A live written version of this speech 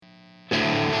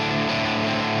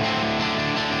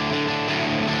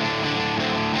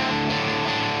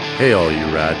Hey, all you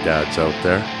rad dads out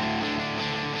there.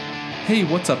 Hey,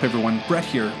 what's up, everyone? Brett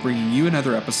here, bringing you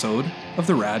another episode of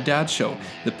The Rad Dad Show,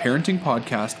 the parenting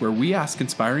podcast where we ask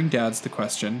inspiring dads the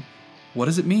question, what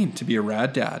does it mean to be a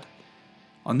rad dad?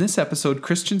 On this episode,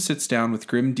 Christian sits down with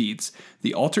Grim Deeds,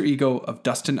 the alter ego of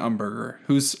Dustin Umberger,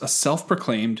 who's a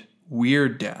self-proclaimed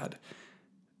weird dad.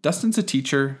 Dustin's a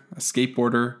teacher, a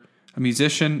skateboarder, a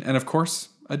musician, and of course,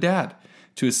 a dad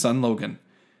to his son Logan.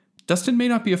 Dustin may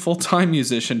not be a full-time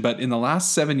musician, but in the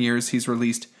last 7 years, he's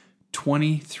released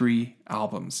 23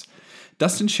 albums.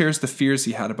 Dustin shares the fears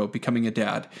he had about becoming a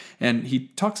dad, and he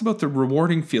talks about the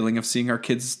rewarding feeling of seeing our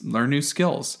kids learn new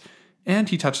skills. And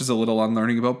he touches a little on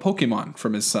learning about Pokemon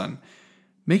from his son.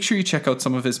 Make sure you check out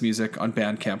some of his music on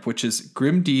Bandcamp, which is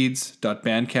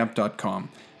grimdeeds.bandcamp.com.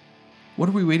 What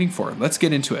are we waiting for? Let's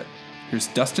get into it. Here's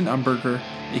Dustin Umberger,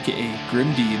 aka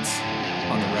Grim Deeds,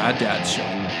 on the Rad Dad Show.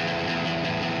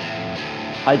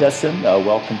 Hi, Dustin.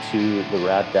 Welcome to the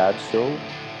Rad Dad Show.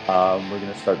 We're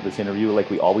going to start this interview like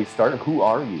we always start. Who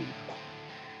are you?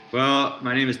 Well,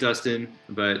 my name is Dustin,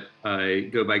 but I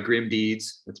go by Grim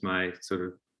Deeds. That's my sort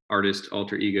of artist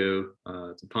alter ego.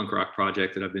 It's a punk rock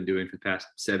project that I've been doing for the past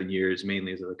 7 years,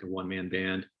 mainly as like a one-man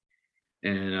band.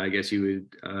 And I guess you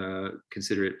would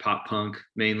consider it pop punk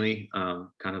mainly,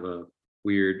 kind of a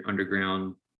weird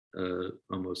underground,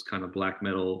 almost kind of black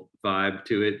metal vibe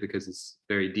to it because it's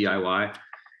very DIY.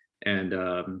 And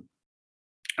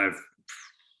I've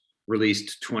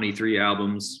released 23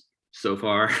 albums so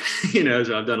far,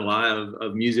 so I've done a lot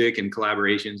of music and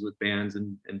collaborations with bands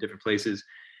and different places.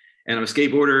 And I'm a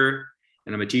skateboarder,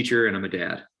 and I'm a teacher, and I'm a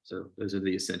dad. So those are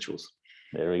the essentials.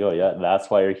 There we go. Yeah,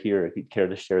 that's why you're here. If you care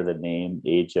to share the name,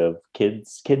 age of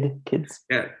kids?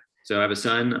 Yeah. So I have a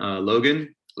son,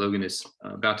 Logan. Logan is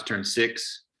about to turn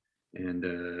 6, and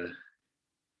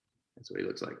that's what he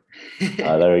looks like.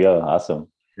 There we go. Awesome.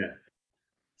 Yeah.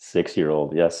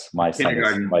 6-year-old. Yes, my son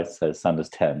is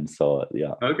 10. So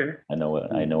yeah. Okay. I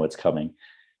know it's coming.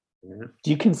 Yeah. Do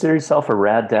you consider yourself a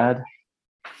rad dad?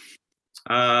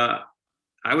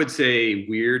 I would say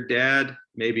weird dad,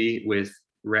 maybe, with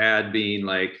rad being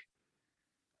like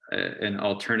an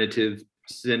alternative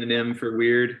synonym for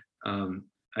weird.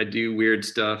 I do weird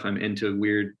stuff. I'm into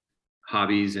weird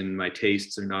hobbies, and my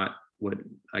tastes are not what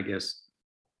I guess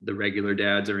the regular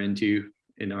dads are into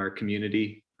in our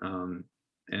community.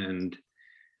 And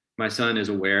my son is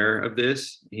aware of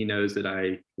this. He knows that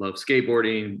I love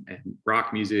skateboarding and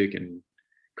rock music and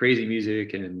crazy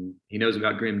music, and he knows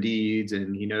about Grim Deeds,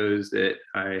 and he knows that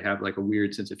I have like a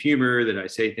weird sense of humor, that I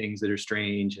say things that are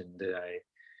strange, and that I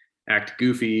act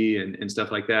goofy and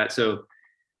stuff like that. So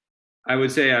I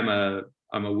would say I'm a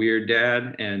weird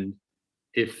dad, and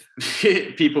if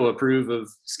people approve of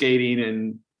skating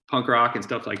and punk rock and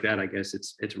stuff like that, I guess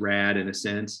it's rad in a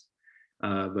sense.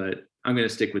 But I'm going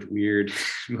to stick with weird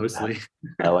mostly.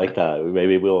 I like that.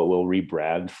 Maybe we'll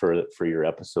rebrand for your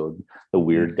episode, the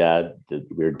Weird Dad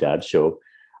Show.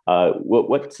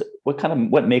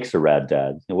 What makes a rad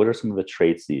dad? What are some of the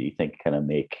traits that you think kind of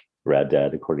make rad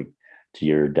dad according to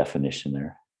your definition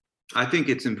there? I think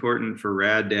it's important for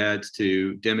rad dads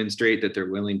to demonstrate that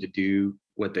they're willing to do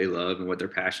what they love and what they're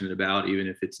passionate about, even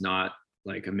if it's not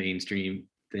like a mainstream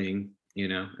thing,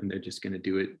 and they're just going to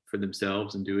do it for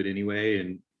themselves and do it anyway,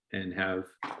 and have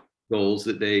goals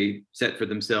that they set for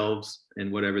themselves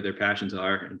and whatever their passions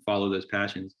are, and follow those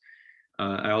passions.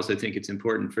 I also think it's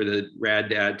important for the rad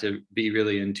dad to be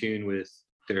really in tune with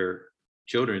their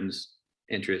children's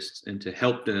interests and to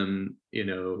help them,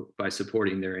 by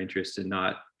supporting their interests and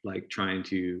not like trying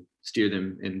to steer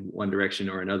them in one direction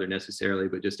or another necessarily,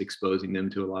 but just exposing them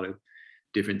to a lot of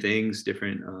different things,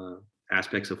 different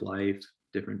aspects of life,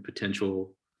 different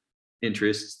potential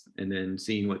interests, and then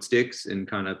seeing what sticks and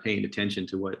kind of paying attention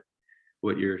to what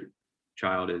your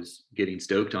child is getting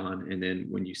stoked on. And then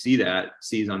when you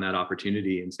seize on that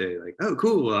opportunity and say like, oh,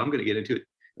 cool, well, I'm going to get into it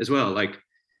as well. Like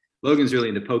Logan's really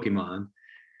into Pokemon,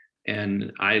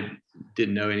 and I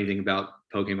didn't know anything about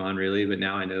Pokemon really, but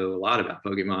now I know a lot about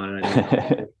Pokemon, and I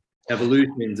know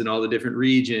evolutions and all the different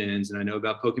regions, and I know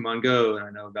about Pokemon Go, and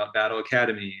I know about Battle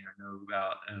Academy, and I know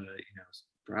about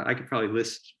I could probably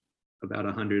list about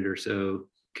 100 or so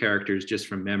characters just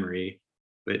from memory,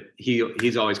 but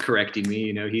he's always correcting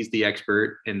me. He's the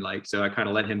expert, and like, so I kind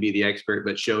of let him be the expert,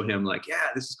 but show him like, yeah,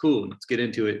 this is cool, let's get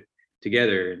into it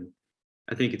together. And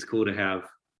I think it's cool to have,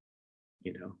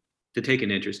 to take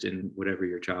an interest in whatever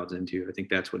your child's into. I think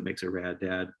that's what makes a rad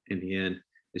dad in the end,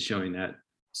 is showing that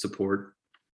support.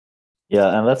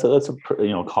 Yeah, and that's a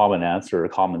common answer, a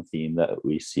common theme that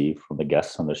we see from the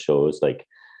guests on the show is like,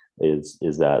 is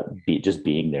that just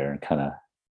being there and kind of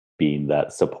being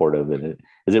that supportive. And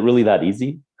is it really that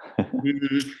easy?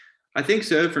 I think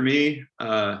so for me.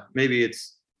 Maybe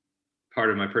it's part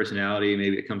of my personality.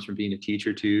 Maybe it comes from being a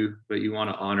teacher too, but you want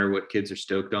to honor what kids are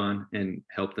stoked on and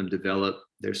help them develop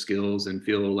their skills and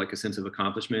feel like a sense of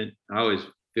accomplishment. I always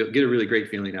get a really great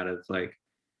feeling out of like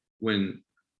when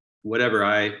whatever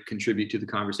I contribute to the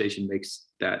conversation makes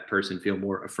that person feel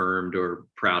more affirmed or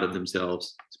proud of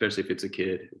themselves, especially if it's a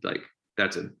kid. Like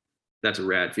that's a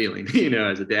rad feeling,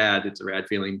 as a dad, it's a rad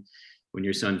feeling when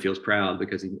your son feels proud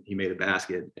because he made a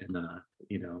basket. And,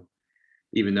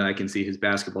 even though I can see his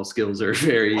basketball skills are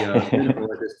very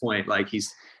minimal at this point, like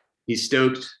he's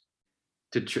stoked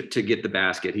to get the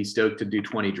basket. He's stoked to do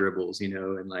 20 dribbles, and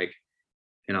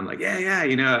I'm like,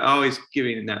 yeah, always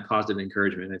giving that positive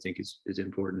encouragement, I think is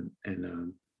important.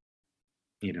 And,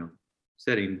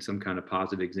 setting some kind of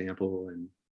positive example and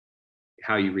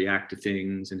how you react to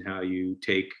things and how you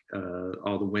take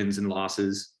all the wins and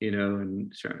losses,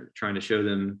 and trying to show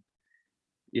them,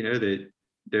 that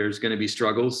there's going to be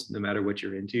struggles no matter what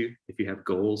you're into. If you have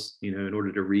goals, in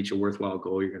order to reach a worthwhile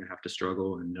goal, you're going to have to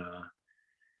struggle. And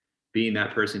being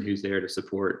that person who's there to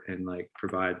support and like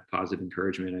provide positive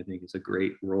encouragement, I think is a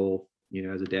great role,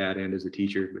 as a dad and as a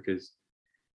teacher, because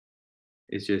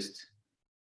it's just,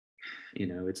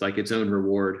 it's like its own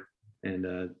reward.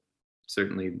 And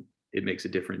certainly it makes a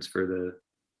difference for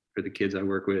the kids I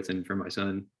work with and for my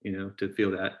son, to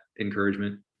feel that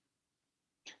encouragement.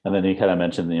 And then you kind of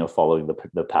mentioned, following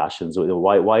the passions.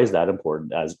 Why is that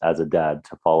important as a dad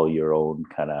to follow your own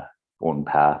own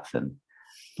path? And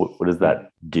what does that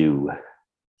do?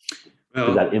 Well,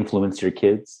 does that influence your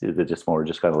kids? Is it just more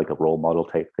kind of like a role model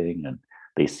type thing, and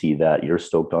they see that you're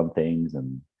stoked on things?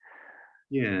 And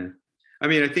yeah, I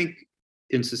mean, I think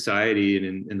in society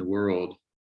and in the world,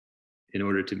 in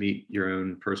order to meet your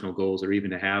own personal goals or even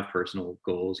to have personal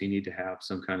goals, you need to have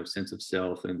some kind of sense of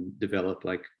self and develop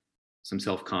like some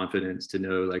self-confidence to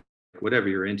know like whatever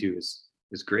you're into is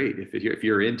great. If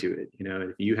you're into it,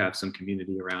 if you have some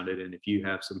community around it and if you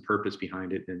have some purpose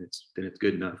behind it, then it's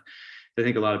good enough. I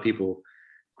think a lot of people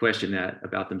question that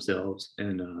about themselves.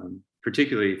 And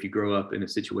particularly if you grow up in a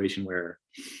situation where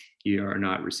you are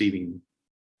not receiving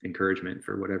encouragement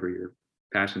for whatever you're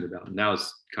passionate about. And that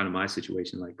was kind of my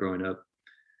situation. Like growing up,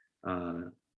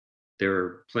 there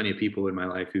were plenty of people in my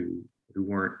life who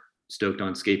weren't stoked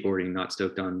on skateboarding, not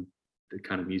stoked on the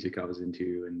kind of music I was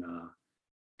into, and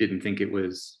didn't think it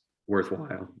was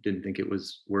worthwhile, didn't think it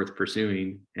was worth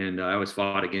pursuing. And I always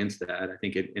fought against that. I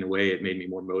think in a way it made me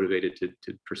more motivated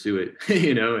to pursue it,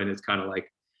 and it's kind of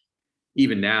like,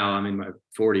 even now I'm in my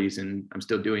 40s and I'm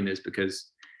still doing this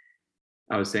because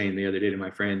I was saying the other day to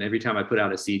my friend, every time I put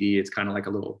out a CD, it's kind of like a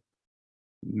little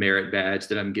merit badge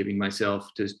that I'm giving myself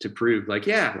to prove like,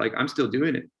 yeah, like I'm still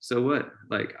doing it. So what?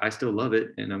 Like, I still love it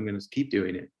and I'm going to keep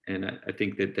doing it. And I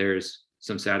think that there's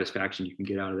some satisfaction you can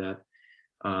get out of that.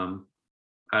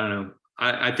 I don't know.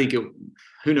 I think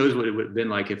who knows what it would have been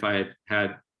like if I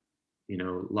had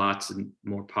lots and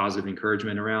more positive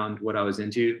encouragement around what I was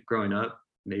into growing up.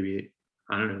 Maybe,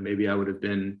 I don't know, maybe I would have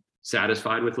been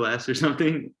satisfied with less or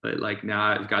something. But like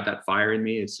now I've got that fire in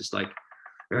me. It's just like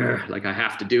I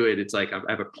have to do it. It's like I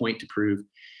have a point to prove.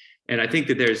 And I think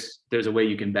that there's a way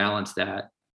you can balance that,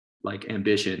 like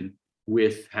ambition,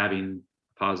 with having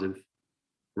a positive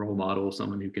role model,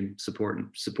 someone who can support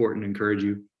and encourage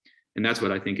you. And that's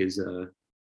what I think is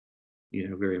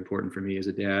very important for me as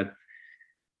a dad.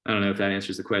 I don't know if that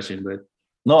answers the question, but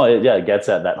no, it gets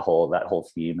at that whole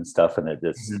theme and stuff. And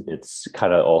it's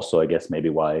kind of also, I guess, maybe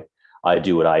why I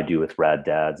do what I do with Rad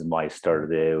Dads and why I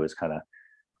started it. It was kind of,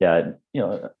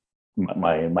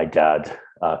 my dad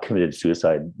committed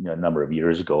suicide a number of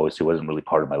years ago, so he wasn't really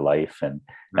part of my life. And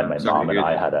my mom and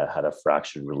I had a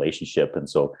fractured relationship. And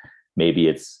so maybe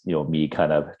it's, me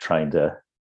kind of trying to,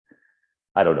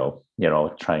 I don't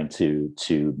know, trying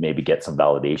to maybe get some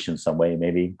validation some way,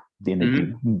 maybe in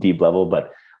a deep level,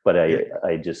 but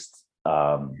I just,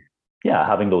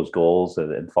 having those goals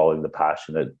and following the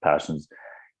passions,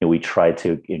 we try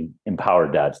to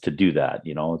empower dads to do that.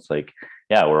 It's like,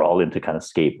 we're all into kind of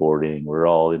skateboarding. We're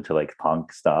all into like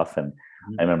punk stuff. And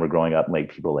I remember growing up,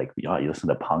 like people like, you listen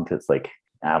to punk, it's like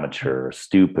amateur or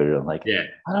stupid. I'm like,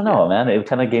 I don't know, man. It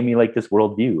kind of gave me like this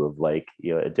worldview of like,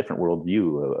 a different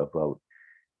worldview about,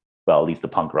 well, at least the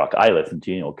punk rock I listen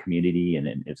to, community. And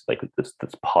it's like this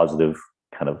positive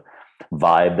kind of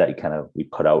vibe that we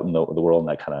put out in the world. And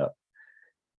that kind of,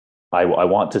 I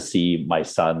want to see my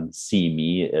son see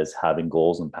me as having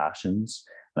goals and passions,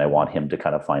 and I want him to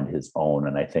kind of find his own.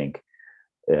 And I think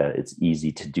it's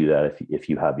easy to do that if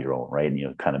you have your own, right?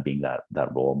 And kind of being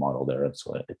that role model there. And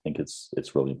so I think it's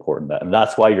really important and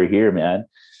that's why you're here, man.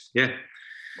 Yeah.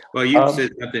 Well, you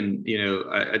said something,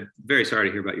 I'm very sorry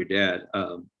to hear about your dad,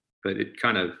 but it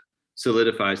kind of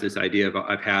solidifies this idea of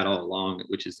I've had all along,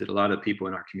 which is that a lot of people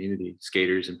in our community,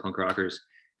 skaters and punk rockers,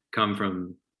 come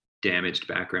from damaged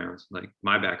backgrounds. Like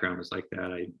my background was like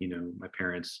that. My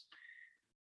parents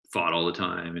fought all the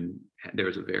time, and there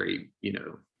was a very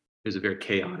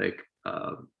chaotic,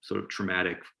 sort of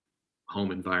traumatic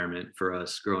home environment for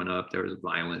us growing up. There was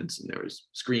violence and there was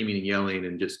screaming and yelling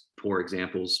and just poor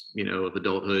examples, of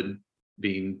adulthood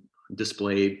being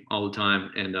displayed all the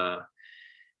time. And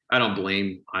I don't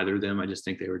blame either of them. I just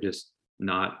think they were just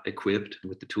not equipped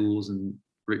with the tools and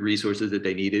resources that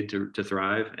they needed to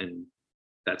thrive. And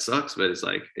that sucks, but it's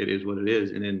like, it is what it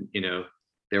is. And then,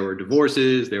 there were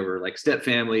divorces, there were like step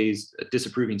families, a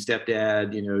disapproving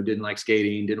stepdad, didn't like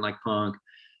skating, didn't like punk.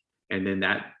 And then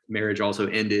that marriage also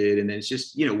ended. And then it's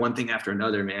just, one thing after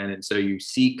another, man. And so you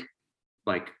seek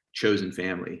like chosen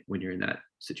family when you're in that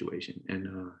situation. And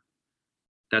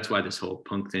that's why this whole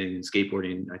punk thing and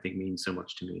skateboarding, I think, means so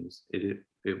much to me.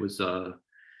 It was a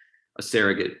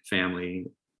surrogate family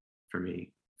for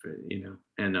me,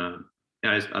 and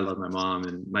I love my mom,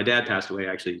 and my dad passed away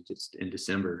actually just in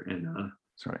December. And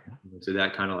sorry. So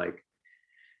that kind of like,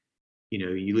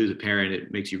 you lose a parent,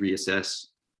 it makes you reassess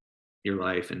your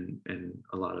life in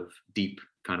a lot of deep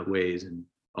kind of ways. And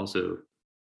also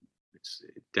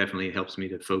it definitely helps me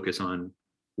to focus on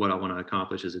what I want to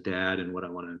accomplish as a dad and what I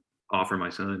want to offer my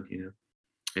son,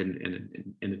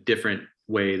 in a different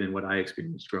way than what I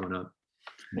experienced growing up.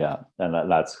 Yeah.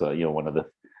 And that's, one of the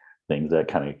things that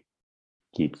kind of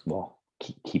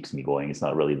keeps me going. It's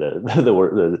not really the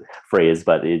word, the phrase,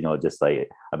 but just like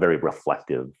a very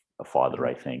reflective father,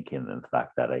 I think, in the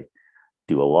fact that I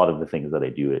do a lot of the things that I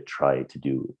do, try to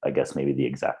do, I guess, maybe the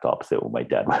exact opposite of what my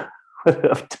dad would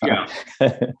have done.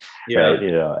 Yeah. Right.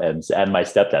 And my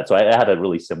stepdad. So I had a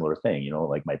really similar thing,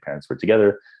 like my parents were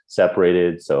together,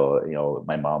 separated. So,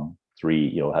 my mom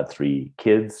had 3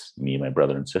 kids, me, my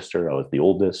brother and sister. I was the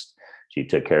oldest. She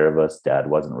took care of us. Dad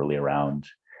wasn't really around.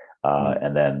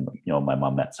 And then, my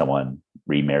mom met someone,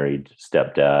 remarried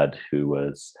stepdad who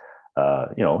was,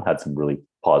 had some really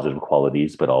positive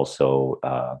qualities, but also,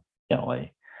 a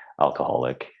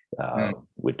alcoholic,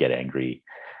 would get angry,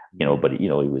 but, he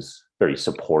was very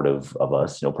supportive of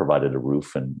us, provided a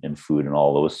roof and food and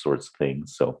all those sorts of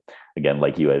things. So again,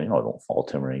 like I don't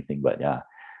fault him or anything, but yeah,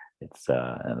 it's,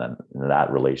 and then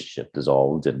that relationship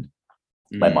dissolved, and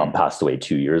my mom passed away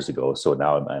 2 years ago. So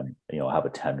now I'm I have a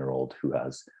 10-year-old who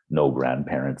has no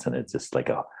grandparents, and it's just like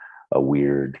a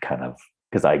weird kind of,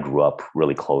 because I grew up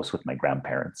really close with my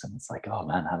grandparents, and it's like, oh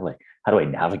man, how do I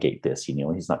navigate this?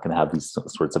 He's not going to have these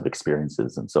sorts of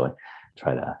experiences. And so I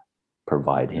try to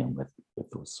provide him with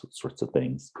those sorts of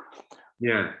things.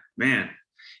 Yeah, man.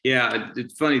 Yeah. The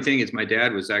funny thing is my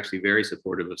dad was actually very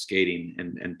supportive of skating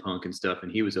and punk and stuff.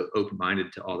 And he was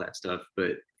open-minded to all that stuff,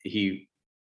 but he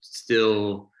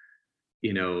still,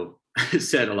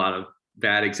 set a lot of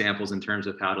bad examples in terms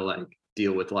of how to like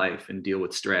deal with life and deal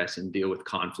with stress and deal with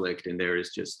conflict. And there is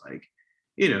just like,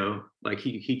 like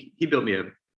he built me a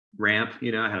ramp,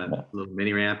 I had a little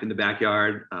mini ramp in the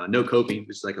backyard, no coping,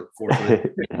 just like a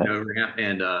 4-foot ramp.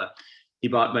 And he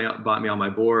bought me all my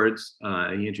boards.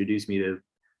 He introduced me to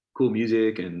cool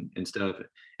music and stuff.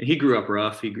 And he grew up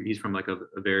rough. He's from like a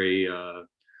very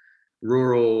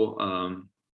rural,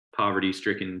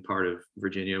 poverty-stricken part of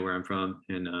Virginia where I'm from.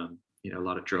 And, a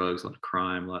lot of drugs, a lot of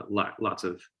crime, lots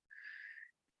of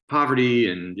poverty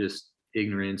and just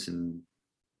ignorance and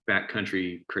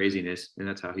backcountry craziness. And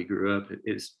that's how he grew up.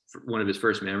 One of his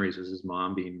first memories was his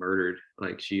mom being murdered.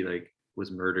 Like she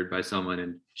was murdered by someone,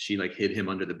 and she hid him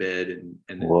under the bed, and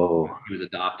then he was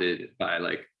adopted by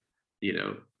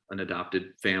an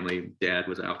adopted family. Dad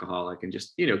was an alcoholic, and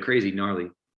just crazy gnarly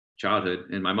childhood.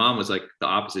 And my mom was like the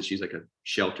opposite. She's like a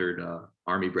sheltered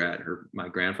army brat. My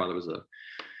grandfather was a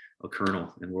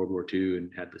colonel in World War II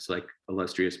and had this like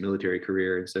illustrious military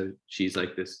career, and so she's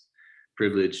like this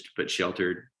privileged but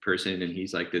sheltered person, and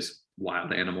he's like this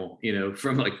wild animal,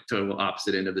 from like total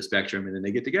opposite end of the spectrum. And then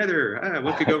they get together,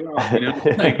 what could go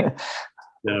wrong?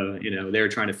 They were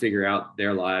trying to figure out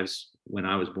their lives when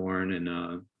I was born,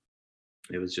 and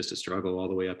it was just a struggle all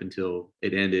the way up until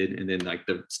it ended. And then like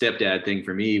the stepdad thing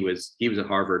for me was, he was a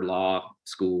Harvard Law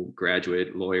School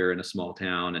graduate lawyer in a small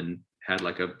town and had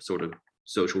like a sort of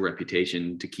social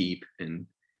reputation to keep, and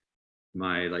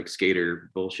my like skater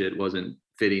bullshit wasn't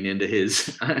fitting into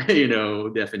his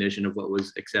definition of what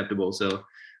was acceptable. So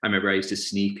I remember I used to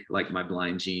sneak like my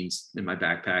blind jeans in my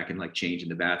backpack and like change in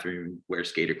the bathroom and wear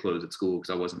skater clothes at school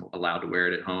because I wasn't allowed to wear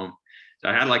it at home. So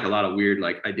I had like a lot of weird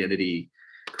like identity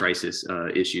crisis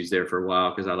issues there for a while,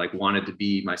 because I like wanted to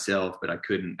be myself, but I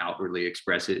couldn't outwardly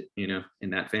express it, in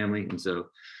that family. And so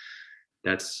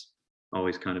that's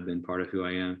always kind of been part of who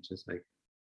I am, just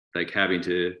like having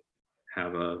to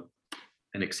have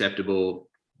an acceptable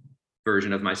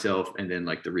version of myself, and then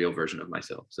like the real version of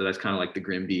myself. So that's kind of like the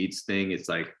Grim Deeds thing. It's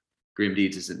like Grim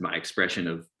Deeds isn't my expression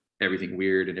of everything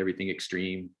weird and everything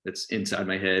extreme that's inside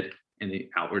my head, and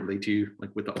outwardly too, like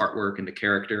with the artwork and the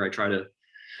character, I try to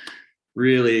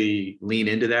really lean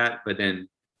into that. But then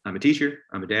I'm a teacher,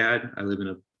 I'm a dad, I live in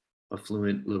a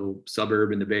affluent little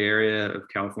suburb in the Bay Area of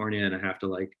California, and I have to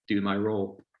like do my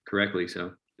role correctly.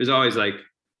 So there's always like,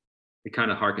 it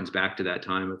kind of harkens back to that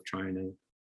time of trying to,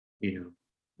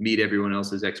 meet everyone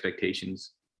else's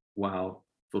expectations while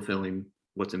fulfilling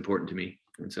what's important to me.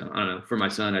 And so I don't know, for my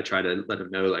son, I try to let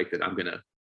him know like that I'm going to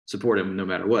support him no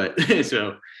matter what.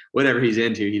 So whatever he's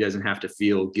into, he doesn't have to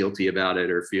feel guilty about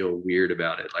it or feel weird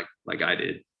about it like I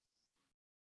did.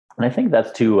 And I think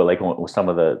that's too, like some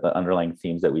of the underlying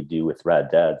themes that we do with Rad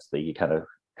Dads that you kind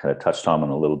of touched on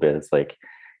a little bit. It's like,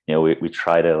 we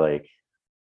try to like,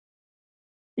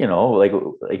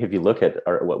 like if you look at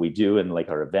what we do and like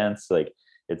our events, like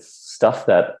it's stuff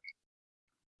that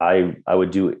I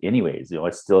would do anyways.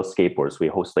 It's still skateboards. We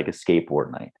host like a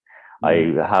skateboard night.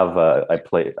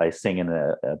 I sing in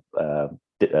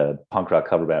a punk rock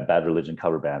cover band, Bad Religion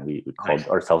cover band. We called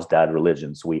ourselves Dad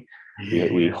Religion. So we've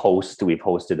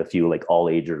hosted a few like all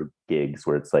ager gigs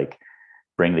where it's like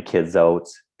bring the kids out,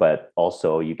 but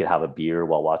also you could have a beer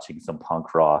while watching some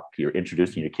punk rock. You're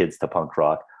introducing your kids to punk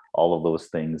rock, all of those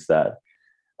things that,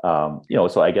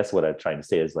 so I guess what I'm trying to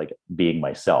say is like being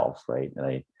myself, right?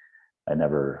 And I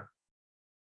never,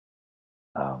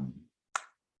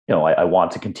 I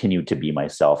want to continue to be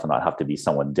myself and not have to be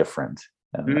someone different.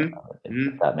 And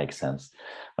if that makes sense.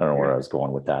 I don't know where I was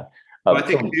going with that. Well, I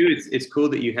think too, it's cool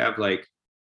that you have like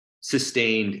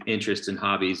sustained interests and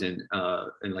hobbies and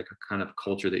like a kind of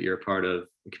culture that you're a part of,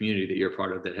 a community that you're a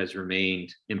part of that has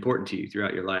remained important to you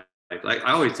throughout your life. Like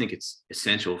I always think it's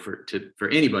essential for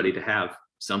anybody to have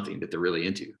something that they're really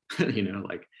into,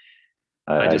 like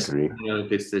I just agree.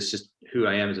 If it's just who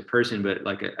I am as a person, but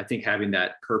like I think having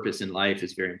that purpose in life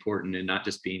is very important, and not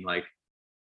just being like,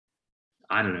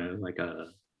 I don't know, like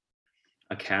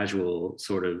a casual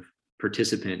sort of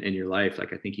participant in your life.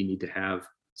 Like I think you need to have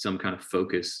some kind of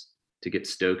focus to get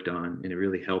stoked on, and it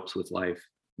really helps with life,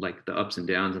 like the ups and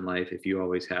downs in life. If you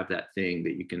always have that thing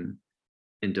that you can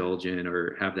indulge in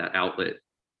or have that outlet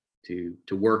to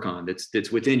work on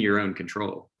that's within your own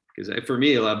control. Because for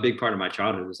me, a big part of my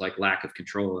childhood was like lack of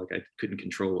control. Like I couldn't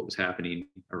control what was happening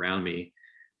around me.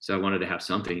 So I wanted to have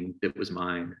something that was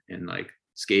mine, and like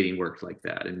skating worked like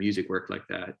that and music worked like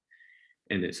that.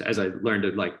 And as I learned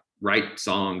to like write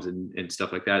songs and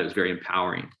stuff like that, it was very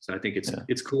empowering. So I think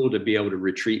it's cool to be able to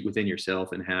retreat within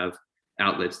yourself and have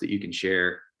outlets that you can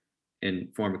share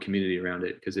and form a community around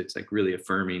it, because it's like really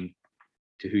affirming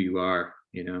to who you are,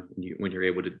 when you're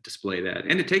able to display that.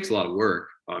 And it takes a lot of work,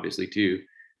 obviously, too,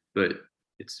 but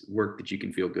it's work that you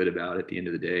can feel good about at the end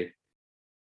of the day.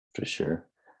 For sure.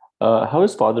 How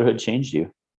has fatherhood changed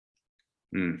you?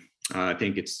 I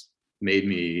think it's made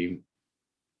me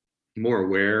more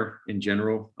aware in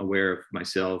general, aware of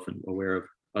myself and aware of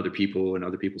other people and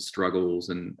other people's struggles.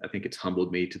 And I think it's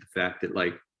humbled me to the fact that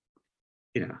like,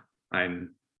 I'm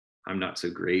not so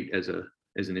great as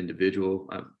an individual.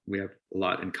 We have a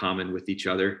lot in common with each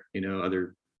other,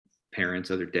 other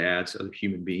parents, other dads, other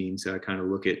human beings. So I kind of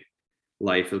look at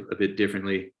life a bit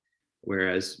differently.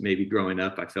 Whereas maybe growing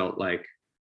up, I felt like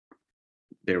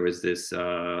there was this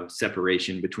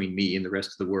separation between me and the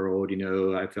rest of the world.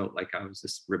 I felt like I was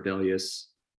this rebellious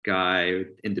guy,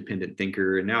 independent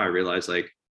thinker. And now I realize like,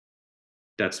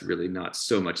 that's really not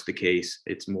so much the case.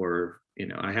 It's more,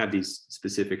 I have these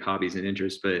specific hobbies and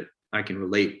interests, but I can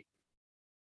relate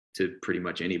to pretty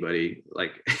much anybody.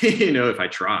 Like, if I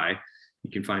try, you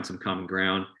can find some common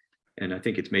ground. And I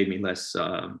think it's made me less,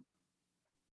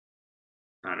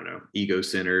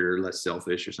 ego-centered or less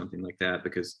selfish or something like that.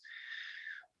 Because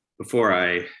before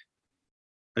I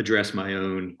address my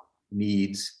own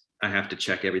needs, I have to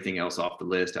check everything else off the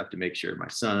list. I have to make sure my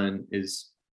son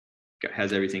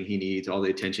has everything he needs, all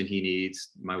the attention he needs,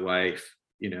 my wife,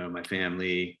 my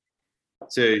family.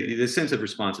 So the sense of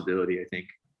responsibility, I think,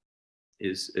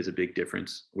 is a big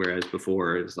difference. Whereas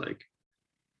before it's like,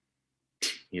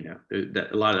 that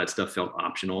a lot of that stuff felt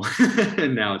optional,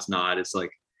 and now it's not. It's like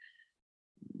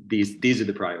these are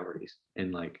the priorities,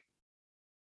 and like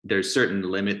there's certain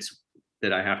limits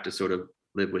that I have to sort of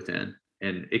live within,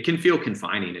 and it can feel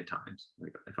confining at times.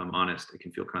 Like if I'm honest, it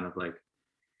can feel kind of like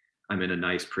I'm in a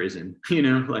nice prison, you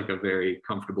know, like a very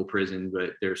comfortable prison,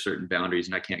 but there are certain boundaries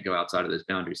and I can't go outside of those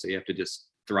boundaries. So you have to just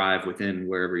thrive within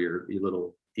wherever your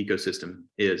little ecosystem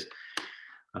is.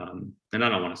 And I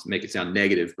don't want to make it sound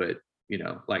negative, but you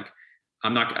know, like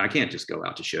I can't just go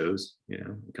out to shows, you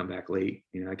know, and come back late.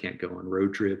 You know, I can't go on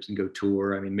road trips and go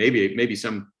tour. I mean, maybe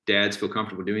some dads feel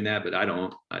comfortable doing that, but I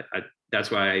don't. That's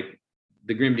why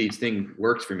the Grim Deeds thing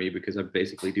works for me, because I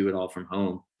basically do it all from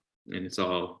home, and it's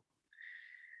all,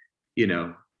 you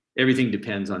know, everything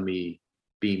depends on me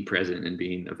being present and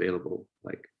being available,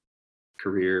 like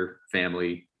career,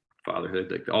 family, fatherhood,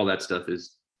 like all that stuff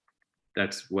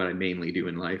that's what I mainly do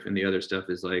in life. And the other stuff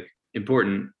is like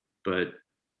important, but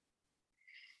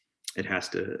it has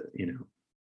to, you know,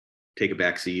 take a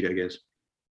back seat, I guess.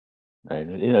 Right.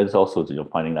 You know, it's also, you know,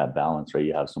 finding that balance, right?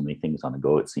 You have so many things on the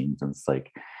go, it seems, and it's like,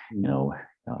 you know,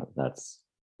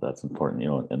 that's important, you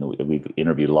know. And we've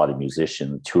interviewed a lot of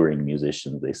musicians, touring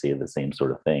musicians. They say the same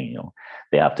sort of thing. You know,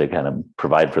 they have to kind of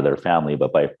provide for their family,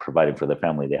 but by providing for their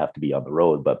family, they have to be on the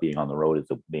road. But being on the road is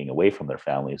being away from their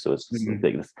family. So it's just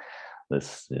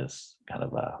this kind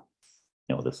of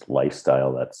you know, this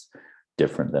lifestyle that's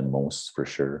different than most, for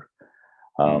sure.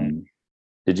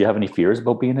 Did you have any fears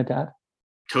about being a dad?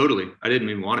 Totally. I didn't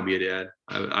even want to be a dad.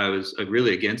 I was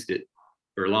really against it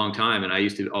for a long time. And I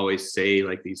used to always say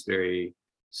like these very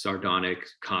sardonic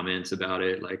comments about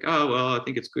it. Like, oh, well, I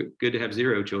think it's good to have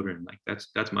 0 children. Like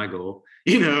that's my goal,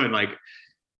 you know? And like,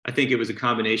 I think it was a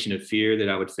combination of fear that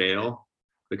I would fail,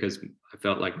 because I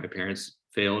felt like my parents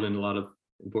failed in a lot of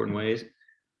important ways.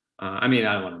 I mean,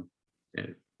 I don't want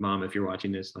to, Mom, if you're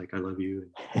watching this, like, I love you.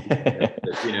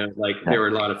 You know, like there were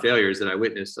a lot of failures that I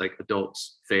witnessed, like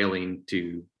adults failing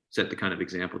to set the kind of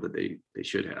example that they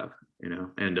should have, you know,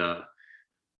 and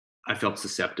I felt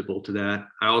susceptible to that.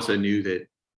 I also knew that,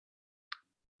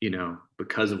 you know,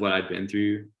 because of what I'd been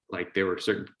through, like there were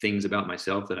certain things about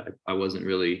myself that I wasn't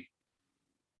really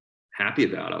happy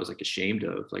about. I was like ashamed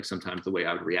of, like sometimes the way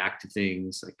I would react to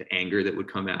things, like the anger that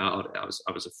would come out. I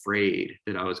was afraid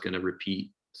that I was going to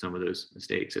repeat some of those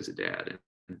mistakes as a dad.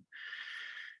 And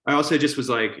I also just was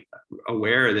like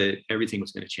aware that everything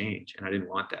was going to change, and I didn't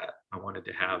want that. I wanted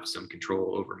to have some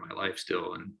control over my life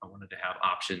still, and I wanted to have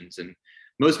options. And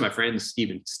most of my friends,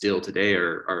 even still today,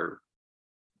 are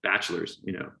bachelors,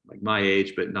 you know, like my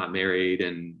age, but not married,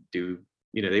 and do,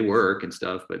 you know, they work and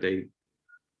stuff, but they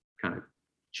kind of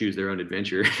choose their own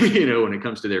adventure, you know, when it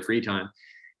comes to their free time.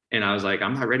 And I was like,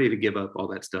 I'm not ready to give up all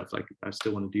that stuff. Like I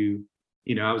still want to do,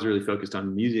 you know, I was really focused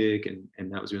on music,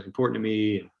 and that was really important to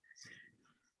me. And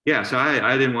yeah, so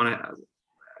I didn't want to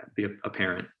be a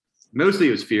parent. Mostly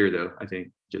it was fear, though. I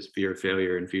think just fear of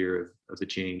failure and fear of the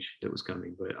change that was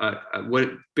coming. But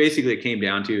what basically it came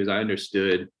down to is I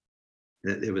understood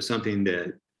that it was something that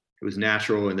it was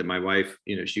natural, and that my wife,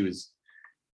 you know, she was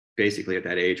basically at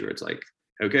that age where it's like,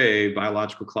 okay,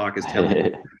 biological clock is telling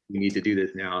you you need to do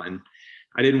this now. And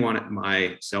I didn't want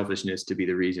my selfishness to be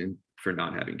the reason for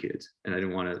not having kids. And I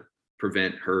didn't want to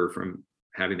prevent her from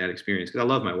having that experience, because I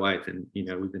love my wife, and, you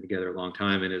know, we've been together a long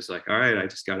time, and it's like, all right, I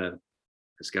just gotta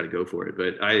go for it.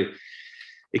 But I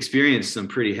experienced some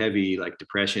pretty heavy like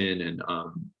depression and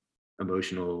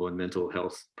emotional and mental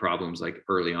health problems like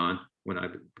early on when I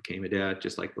became a dad,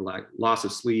 just like the loss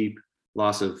of sleep,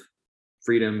 loss of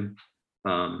freedom,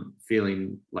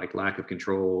 feeling like lack of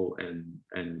control,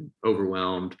 and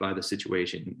overwhelmed by the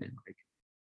situation. And like,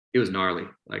 it was gnarly.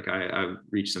 Like I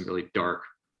reached some really dark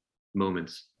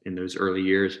moments in those early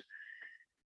years,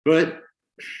 but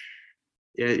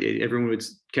yeah, everyone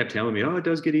kept telling me, oh, it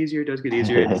does get easier. It does get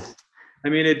easier. I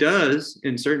mean, it does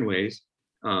in certain ways.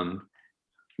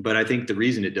 But I think the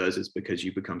reason it does is because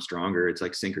you become stronger. It's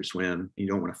like sink or swim. You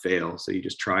don't want to fail. So you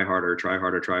just try harder,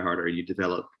 and you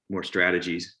develop more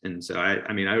strategies. And so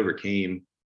I mean, I overcame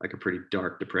like a pretty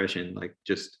dark depression, like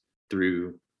just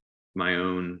through my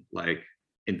own, like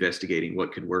investigating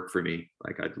what could work for me.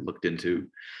 Like I looked into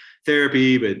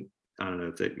therapy, but I don't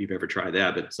know if you've ever tried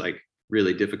that, but it's like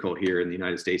really difficult here in the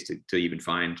United States to even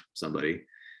find somebody,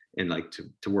 and like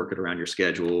to work it around your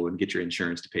schedule and get your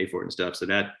insurance to pay for it and stuff. So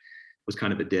that was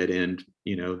kind of a dead end,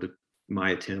 you know,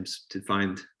 my attempts to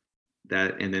find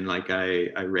that. And then like I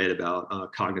read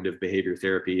about cognitive behavior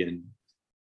therapy and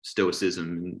stoicism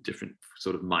and different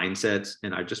sort of mindsets.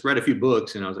 And I just read a few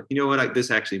books, and I was like, you know what, this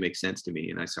actually makes sense to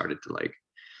me. And I started to like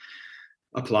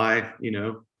apply, you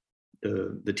know,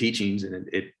 the teachings, and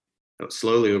it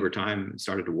slowly over time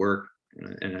started to work.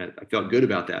 And I felt good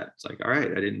about that. It's like, all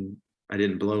right, I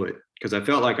didn't blow it, because I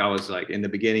felt like I was like in the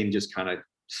beginning just kind of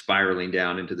spiraling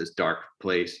down into this dark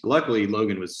place. Luckily,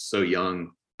 Logan was so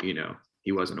young, you know,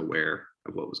 he wasn't aware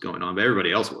of what was going on, but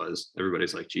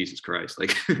everybody's like, Jesus Christ,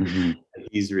 like Mhm.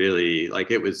 he's really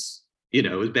like, it was, it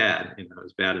was bad, it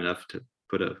was bad enough to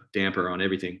put a damper on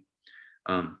everything.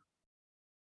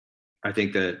 I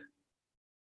think that,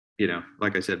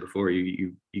 like I said before,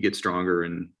 you get stronger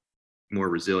and more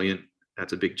resilient.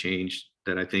 That's a big change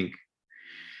that I think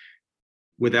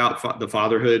without the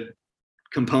fatherhood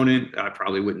component, I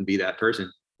probably wouldn't be that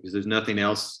person, because there's nothing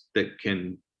else that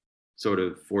can sort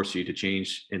of force you to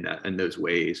change in those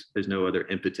ways. There's no other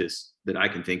impetus that I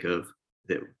can think of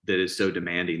that is so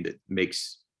demanding that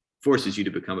forces you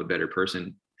to become a better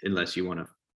person, unless you want to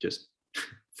just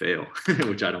fail,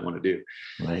 which I don't want to do.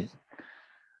 Right.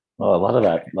 Well, a lot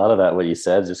of that, what you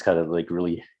said is just kind of like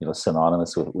really,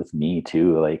 synonymous with me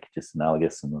too. Like just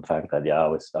analogous in the fact that, I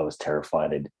was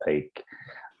terrified.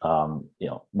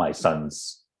 My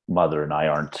son's mother and I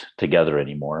aren't together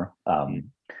anymore.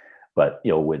 But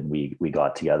when we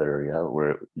got together,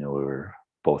 we were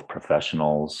both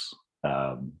professionals,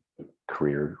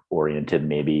 career oriented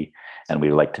maybe, and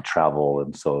we like to travel.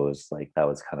 And so it was like, that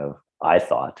was kind of, I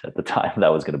thought at the time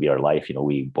that was going to be our life.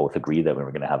 We both agreed that we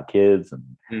were going to have kids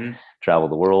and travel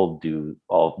the world, do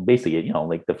all basically,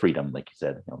 like the freedom, like you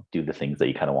said, do the things that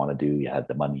you kind of want to do. You had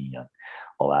the money and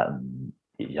all that. And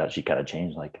she kind of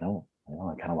changed, like, no,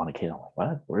 I kind of want a kid. I'm like,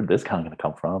 what? Where did this kind of going to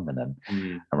come from? And then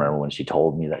I remember when she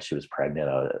told me that she was pregnant,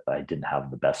 I didn't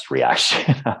have the best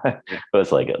reaction. It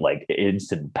was like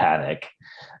instant panic.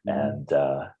 And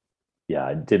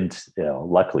I didn't,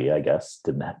 luckily, I guess,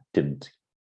 didn't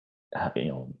have,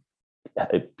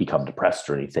 become depressed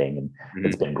or anything. And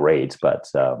it's been great. But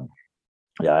I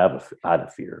had a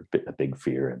fear, a big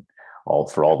fear, and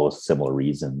for all those similar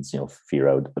reasons, fear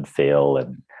I would fail,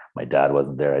 and my dad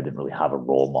wasn't there. I didn't really have a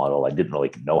role model. I didn't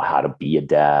really know how to be a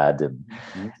dad.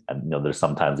 And there's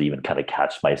sometimes I even kind of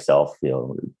catch myself,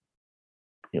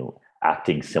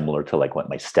 acting similar to like what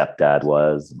my stepdad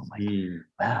was. And I'm like,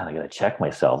 man, I got to check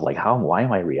myself. Like, why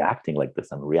am I reacting like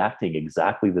this? I'm reacting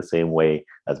exactly the same way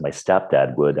as my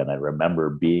stepdad would. And I remember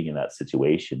being in that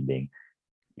situation being,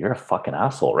 you're a fucking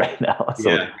asshole right now. So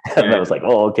and I was like,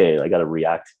 oh, okay, I got to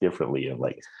react differently. And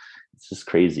like, it's just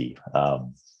crazy.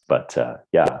 So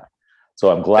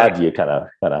I'm glad you kind of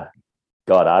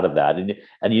got out of that.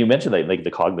 And you mentioned like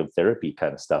the cognitive therapy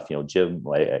kind of stuff, Jim,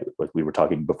 like we were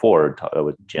talking before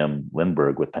with Jim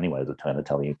Lindbergh with Pennywise, I was trying to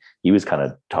tell you, he was kind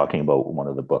of talking about one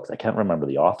of the books. I can't remember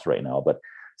the author right now, but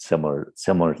similar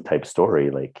type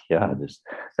story. Like, just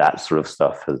that sort of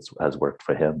stuff has worked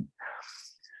for him.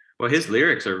 Well, his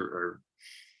lyrics are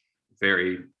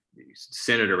very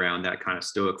centered around that kind of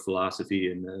Stoic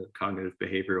philosophy and the cognitive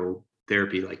behavioral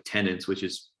therapy, like tenets, which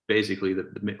is basically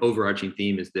the overarching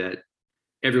theme is that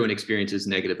everyone experiences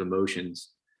negative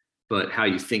emotions, but how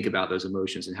you think about those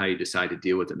emotions and how you decide to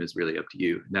deal with them is really up to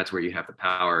you. And that's where you have the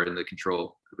power and the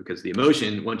control, because the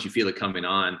emotion, once you feel it coming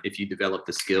on, if you develop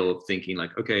the skill of thinking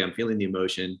like, okay, I'm feeling the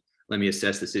emotion, let me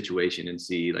assess the situation and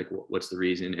see like what's the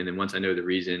reason. And then once I know the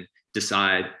reason,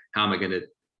 decide how am I going to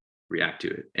react to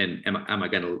it? And am I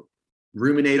going to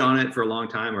ruminate on it for a long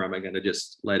time, or am I going to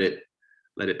just let it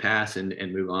pass and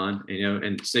move on,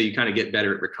 and so you kind of get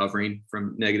better at recovering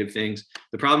from negative things.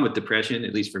 The problem with depression,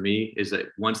 at least for me, is that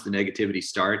once the negativity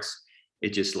starts, it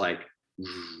just like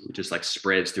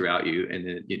spreads throughout you, and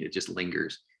then it just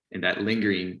lingers. And that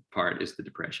lingering part is the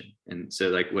depression. And so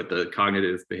like what the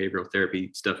cognitive behavioral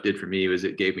therapy stuff did for me was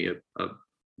it gave me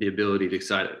the ability to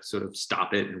sort of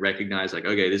stop it and recognize like,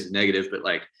 okay, this is negative, but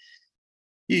like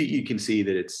you can see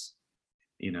that it's,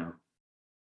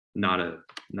 not a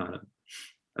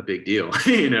big deal.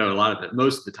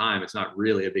 Most of the time it's not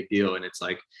really a big deal. And it's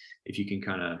like, if you can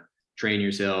kind of train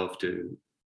yourself to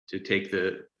take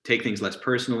things less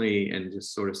personally and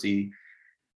just sort of see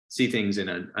things in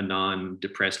a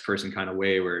non-depressed person kind of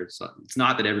way, where it's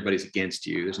not that everybody's against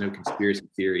you. There's no conspiracy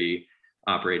theory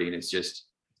operating. It's just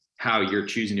how you're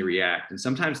choosing to react. And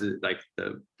sometimes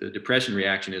the depression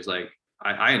reaction is like,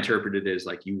 I interpret it as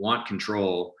like, you want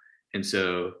control. And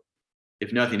so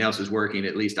if nothing else is working,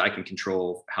 at least I can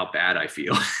control how bad I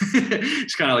feel.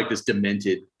 It's kind of like this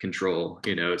demented control,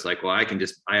 it's like, well,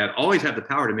 I always have the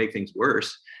power to make things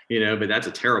worse, but that's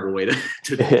a terrible way to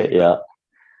think.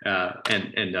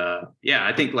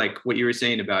 I think like what you were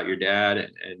saying about your dad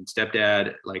and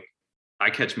stepdad, like I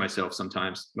catch myself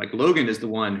sometimes, like Logan is the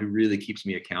one who really keeps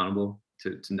me accountable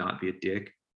to not be a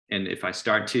dick. And if I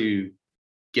start to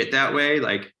get that way,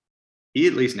 like he,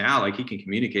 at least now, like he can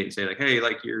communicate and say like, hey,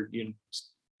 like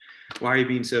why are you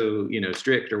being so,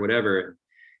 strict or whatever?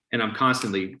 And I'm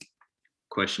constantly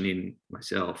questioning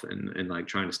myself and like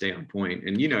trying to stay on point.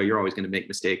 And, you're always going to make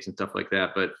mistakes and stuff like that.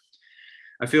 But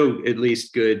I feel at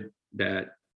least good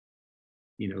that,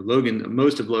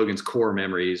 most of Logan's core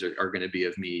memories are going to be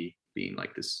of me being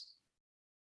like this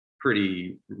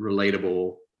pretty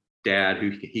relatable dad who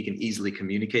he can easily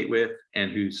communicate with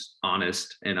and who's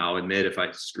honest, and I'll admit if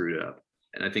I screwed up.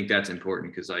 And I think that's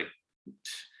important because I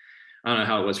don't know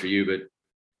how it was for you, but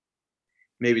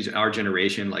maybe our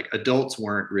generation, like adults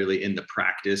weren't really in the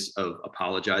practice of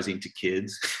apologizing to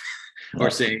kids or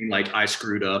saying like, I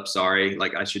screwed up, sorry,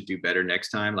 like I should do better next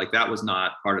time. Like that was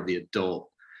not part of the adult,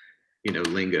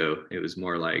 lingo. It was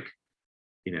more like,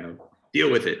 deal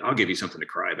with it. I'll give you something to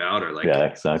cry about, or like, yeah,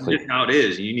 exactly. This is how it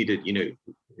is. You need to,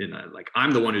 like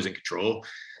I'm the one who's in control,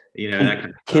 that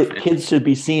kind of stuff. Kids should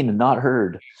be seen and not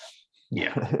heard.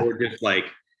 Yeah. Or just like,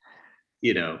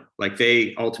 like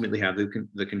they ultimately have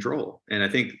the control. And I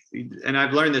think, and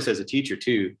I've learned this as a teacher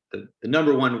too, the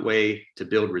number one way to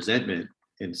build resentment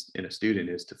in a student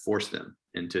is to force them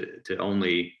and to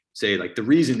only say like, the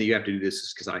reason that you have to do this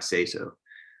is because I say so.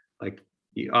 Like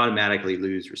you automatically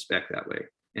lose respect that way.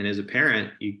 And as a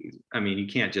parent, you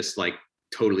can't just like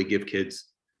totally give kids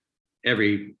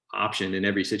every option in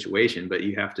every situation, but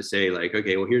you have to say like,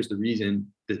 okay, well, here's the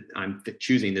reason that I'm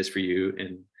choosing this for you.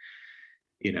 And,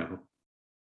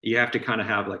 you have to kind of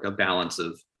have like a balance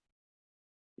of,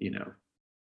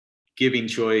 giving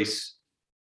choice,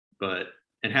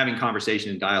 and having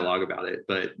conversation and dialogue about it,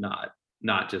 but not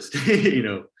just,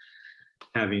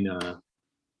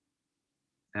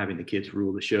 having the kids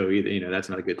rule the show either. That's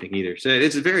not a good thing either. So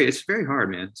it's very hard,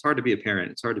 man. It's hard to be a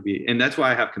parent. It's hard to be, and that's why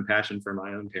I have compassion for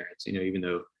my own parents, even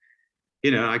though,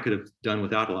 I could have done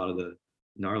without a lot of the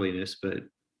gnarliness, but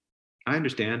I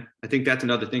understand. I think that's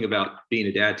another thing about being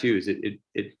a dad too, is it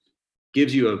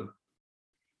gives you a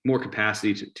more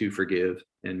capacity to forgive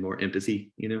and more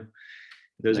empathy,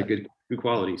 those are good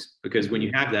qualities, because when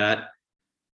you have that,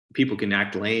 people can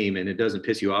act lame and it doesn't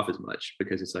piss you off as much,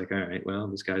 because it's like, all right, well,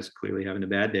 this guy's clearly having a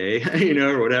bad day,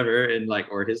 or whatever. And like,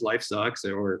 or his life sucks,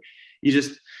 or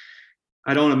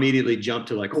I don't immediately jump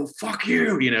to like, oh, fuck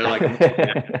you, like,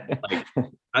 like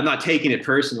I'm not taking it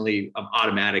personally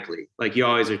automatically. Like you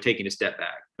always are taking a step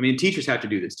back. I mean, teachers have to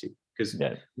do this too, because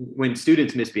when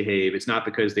students misbehave, it's not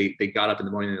because they got up in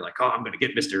the morning and they're like, oh, I'm going to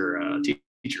get Mr.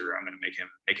 Teacher, I'm going to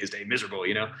make his day miserable.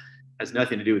 It has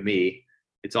nothing to do with me.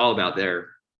 It's all about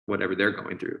whatever they're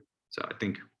going through. So I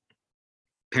think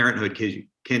parenthood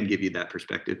can give you that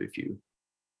perspective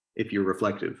if you're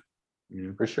reflective.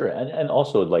 For sure. And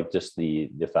also like just the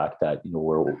fact that,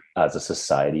 we're as a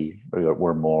society,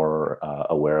 we're more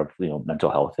aware of,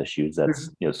 mental health issues. That's,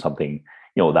 something,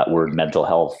 that word mental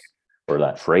health, or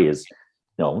that phrase,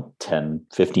 10,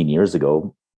 15 years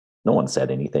ago, no one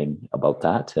said anything about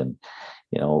that. And,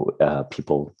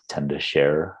 people tend to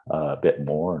share a bit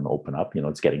more and open up,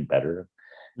 it's getting better.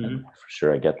 And for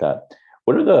sure, I get that.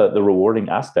 What are the rewarding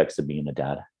aspects of being a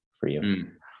dad for you?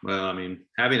 Well, I mean,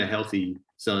 having a healthy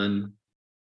son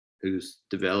who's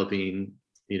developing,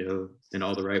 in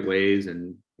all the right ways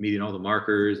and meeting all the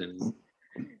markers and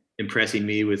impressing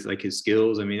me with like his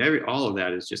skills. I mean, all of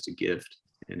that is just a gift,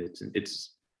 and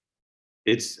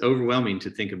it's overwhelming to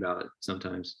think about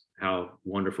sometimes how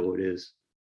wonderful it is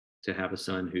to have a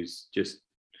son who's just,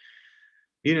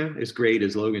 as great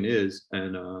as Logan is.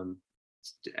 And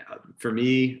for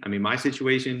me, I mean, my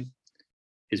situation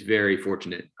is very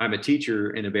fortunate. I'm a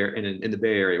teacher in the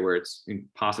Bay Area, where it's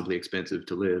impossibly expensive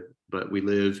to live, but we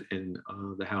live in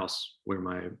the house where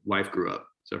my wife grew up.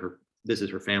 So this is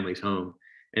her family's home,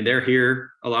 and they're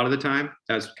here a lot of the time.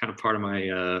 That's kind of part of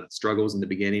my struggles in the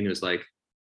beginning. It was like,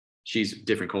 she's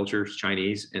different cultures,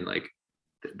 Chinese, and like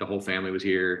the whole family was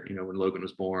here, when Logan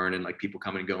was born, and like people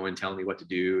coming and going, telling me what to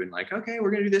do, and like, okay, we're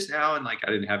gonna do this now, and like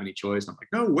I didn't have any choice. I'm like,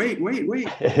 no, wait.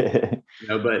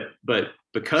 But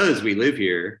because we live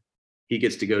here, he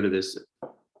gets to go to this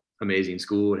amazing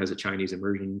school. It has a Chinese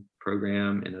immersion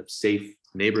program in a safe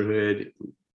neighborhood.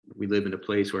 We live in a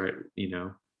place where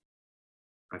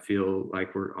I feel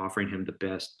like we're offering him the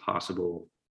best possible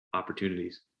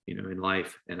opportunities, in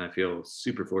life, and I feel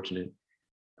super fortunate.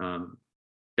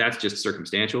 That's just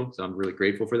circumstantial, so I'm really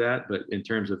grateful for that. But in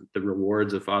terms of the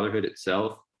rewards of fatherhood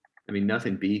itself, I mean,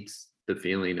 nothing beats the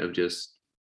feeling of just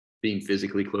being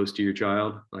physically close to your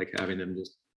child, like having them,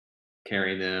 just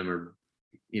carrying them, or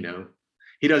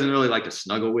he doesn't really like to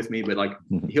snuggle with me, but like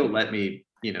he'll let me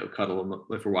cuddle him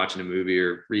if we're watching a movie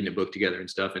or reading a book together and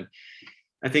stuff. And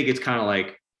I think it's kind of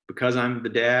like, because I'm the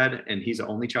dad and he's the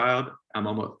only child,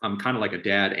 I'm kind of like a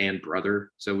dad and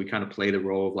brother. So we kind of play the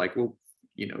role of like, well,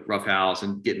 roughhouse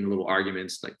and get in little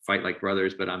arguments, like fight like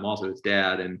brothers, but I'm also his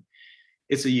dad. And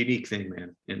it's a unique thing,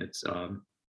 man. And it's, I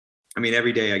mean,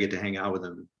 every day I get to hang out with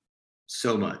him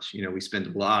so much, we spend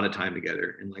a lot of time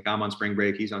together, and like I'm on spring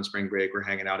break, he's on spring break, we're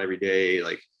hanging out every day.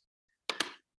 Like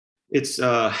it's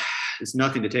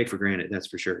nothing to take for granted. That's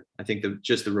for sure. I think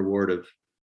just the reward of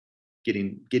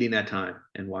getting that time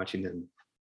and watching them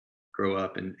grow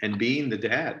up and being the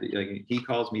dad. Like, he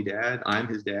calls me dad. I'm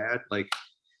his dad. Like,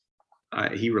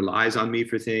 he relies on me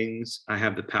for things. I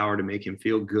have the power to make him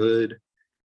feel good.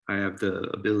 I have the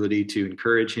ability to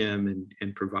encourage him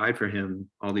and provide for him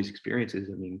all these experiences.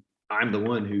 I mean, I'm the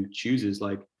one who chooses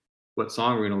like what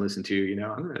song we're going to listen to. You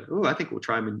know, I think we'll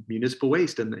try Municipal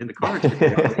Waste in the car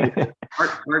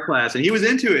art class, and he was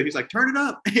into it. He's like, turn it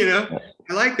up. You know,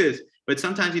 I like this. But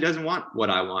sometimes he doesn't want what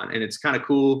I want, and it's kind of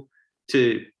cool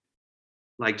to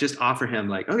like just offer him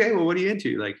like, okay, well, what are you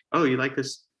into? Like, oh, you like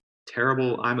this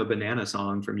terrible "I'm a Banana"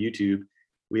 song from YouTube.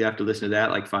 We have to listen to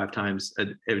that like 5 times a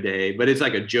day, but it's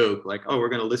like a joke, like, oh, we're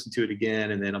going to listen to it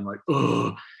again. And then I'm like,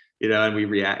 oh, you know, and we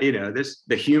react, you know, there's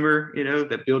the humor, you know,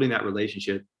 that building that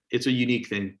relationship, it's a unique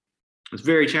thing. It's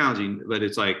very challenging, but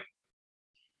it's like,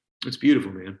 it's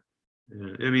beautiful, man.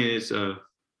 I mean, it's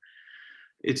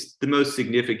the most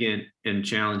significant and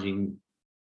challenging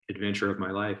adventure of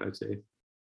my life, I'd say.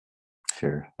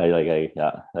 Sure. I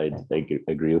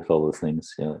agree with all those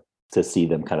things. You know, to see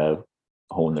them kind of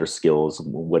hone their skills,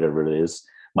 whatever it is.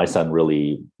 My son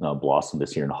really blossomed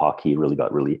this year in hockey. Really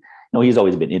got you know, he's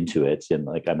always been into it, and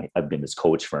like I've been his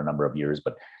coach for a number of years,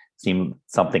 but it seemed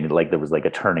something like there was like a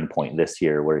turning point this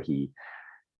year where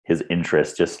his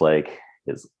interest just like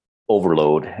is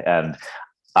overload, and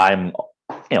I'm,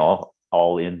 you know,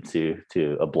 all into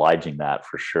obliging that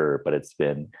for sure. But it's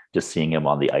been just seeing him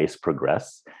on the ice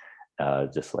progress.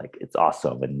 Just like, it's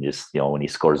awesome. And just, you know, when he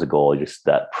scores a goal, just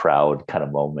that proud kind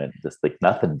of moment, just like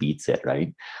nothing beats it,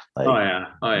 right? Like,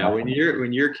 oh yeah. When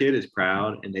your kid is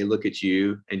proud and they look at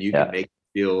you and you can make them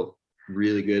feel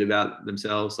really good about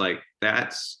themselves, like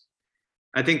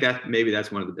I think that maybe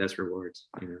that's one of the best rewards,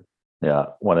 you know. Yeah,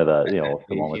 one of the, you know,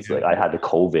 the moments, like I had the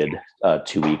COVID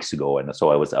 2 weeks ago, and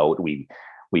so I was out. We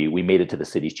made it to the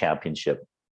city championship.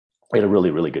 We had a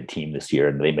really, really good team this year,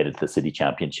 and they made it to the city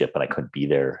championship, and I couldn't be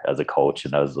there as a coach.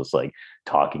 And I was just like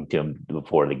talking to him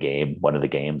before the game, one of the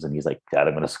games, and he's like, Dad,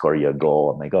 I'm going to score you a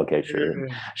goal. I'm like, okay,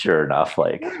 sure enough.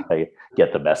 Like, I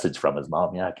get the message from his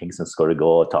mom. Yeah, Kingston scored a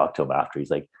goal. I talked to him after. He's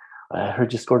like, I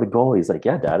heard you scored a goal. He's like,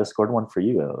 yeah, Dad, I scored one for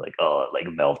you. And I'm like, oh, it like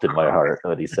melted my heart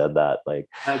when he said that. Like,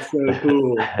 that's so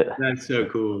cool. That's so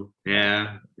cool.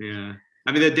 Yeah.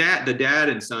 I mean, the dad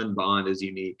and son bond is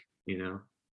unique, you know.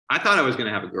 I thought I was going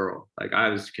to have a girl. Like, I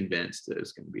was convinced that it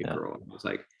was going to be a girl. I was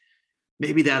like,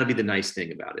 maybe that'll be the nice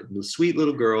thing about it. The sweet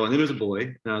little girl. And then it was a boy.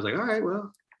 And I was like, all right,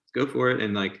 well, let's go for it.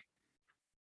 And like,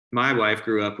 my wife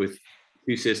grew up with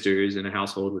 2 sisters in a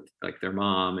household with like their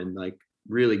mom, and like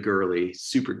really girly,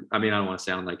 super. I mean, I don't want to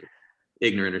sound like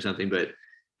ignorant or something, but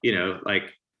you know,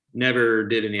 like never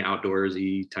did any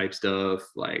outdoorsy type stuff,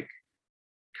 like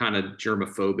kind of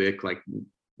germophobic, like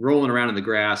rolling around in the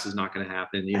grass is not going to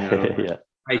happen, you know. Yeah.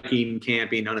 Hiking,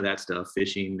 camping, none of that stuff,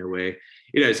 fishing, no way,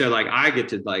 you know. So like, I get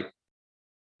to like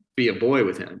be a boy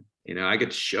with him, you know. I get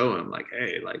to show him like,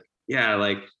 hey, like, yeah,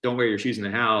 like, don't wear your shoes in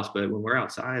the house, but when we're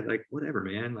outside, like, whatever,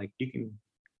 man, like you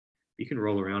can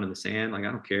roll around in the sand, like,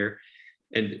 I don't care.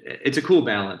 And it's a cool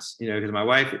balance, you know, because my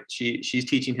wife, she's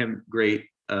teaching him great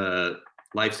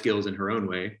life skills in her own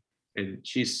way, and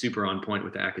she's super on point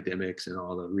with the academics and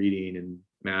all the reading and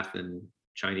math and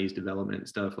Chinese development and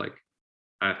stuff. Like,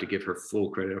 I have to give her full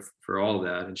credit for all of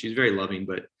that. And she's very loving,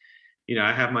 but you know,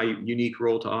 I have my unique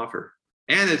role to offer.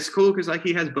 And it's cool because like,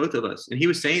 he has both of us. And he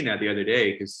was saying that the other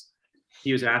day, because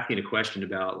he was asking a question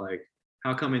about like,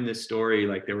 how come in this story,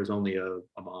 like there was only a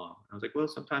mom? I was like, well,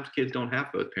 sometimes kids don't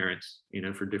have both parents, you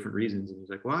know, for different reasons. And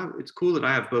he's like, well, it's cool that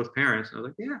I have both parents. And I was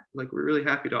like, yeah, like, we're really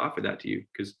happy to offer that to you,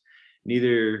 because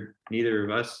neither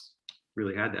of us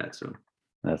really had that. So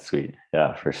that's sweet.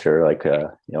 Yeah, for sure. Like, you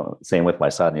know, same with my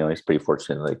son, you know, he's pretty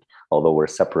fortunate. Like, although we're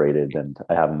separated and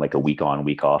I have him like a week on,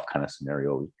 week off kind of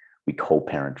scenario, we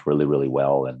co-parent really, really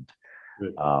well.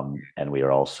 And we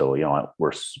are also, you know,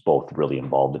 we're both really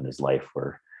involved in his life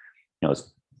where, you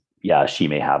know, she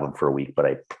may have him for a week, but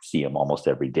I see him almost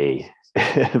every day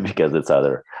because it's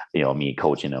either, you know, me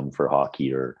coaching him for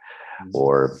hockey or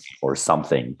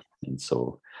something. And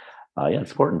so, it's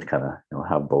important to kind of, you know,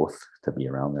 have both to be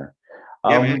around there.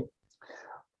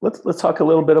 Let's talk a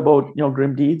little bit about, you know,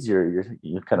 Grim Deeds. You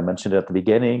kind of mentioned it at the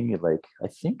beginning. Like, I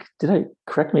think,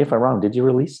 correct me if I'm wrong, did you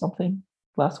release something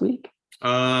last week?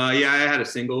 Yeah, I had a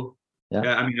single.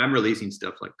 Yeah. I mean, I'm releasing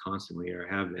stuff like constantly, or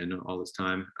have been all this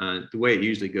time. The way it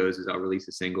usually goes is I'll release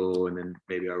a single, and then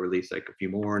maybe I'll release like a few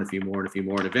more and a few more and a few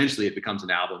more, and eventually it becomes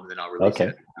an album, and then I'll release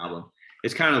an album.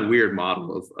 It's kind of a weird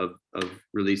model of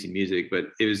releasing music, but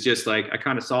it was just like, I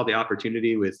kind of saw the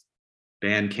opportunity with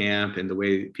Bandcamp and the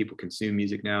way people consume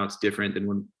music now, it's different than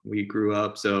when we grew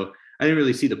up. So I didn't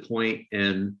really see the point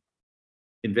in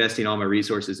investing all my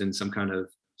resources in some kind of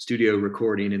studio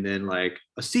recording and then like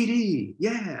a CD.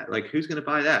 Yeah. Like who's going to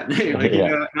buy that? Like, you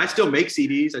know, and I still make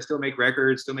CDs, I still make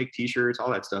records, still make t-shirts,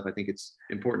 all that stuff. I think it's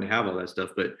important to have all that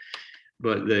stuff, but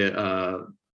the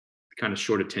kind of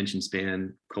short attention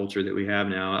span culture that we have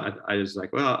now, I was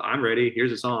like, well, I'm ready.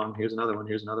 Here's a song. Here's another one.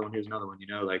 Here's another one. Here's another one. You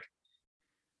know, like,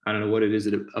 I don't know what it is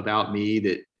about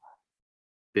me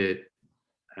that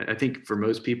I think for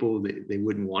most people, they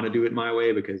wouldn't want to do it my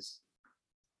way because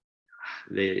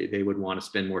they would want to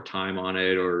spend more time on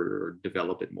it or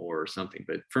develop it more or something.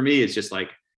 But for me, it's just like,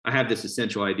 I have this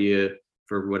essential idea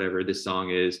for whatever this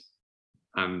song is.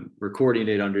 I'm recording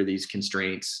it under these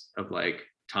constraints of like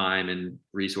time and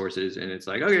resources. And it's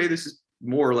like, okay, this is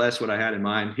more or less what I had in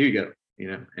mind. Here you go,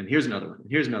 you know, and here's another one.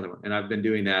 Here's another one. And I've been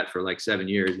doing that for like 7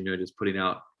 years, you know, just putting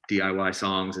out DIY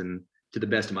songs and to the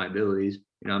best of my abilities.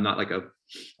 You know, I'm not like a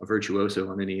virtuoso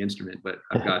on any instrument, but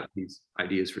I've got these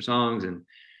ideas for songs. And,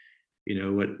 you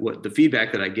know, what the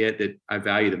feedback that I get that I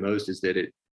value the most is that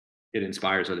it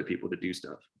inspires other people to do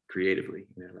stuff creatively.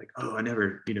 You know, like, oh, I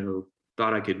never, you know,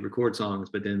 thought I could record songs,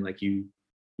 but then like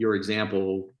your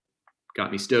example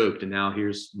got me stoked. And now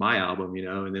here's my album, you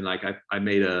know. And then like I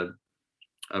made a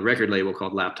record label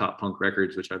called Laptop Punk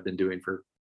Records, which I've been doing for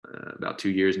about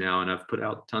 2 years now. And I've put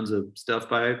out tons of stuff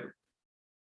by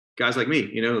guys like me,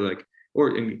 you know, like,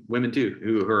 and women too,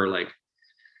 who are like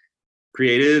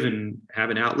creative and have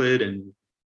an outlet and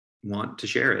want to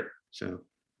share it. So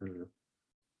I don't know.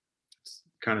 It's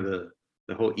kind of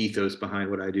the whole ethos behind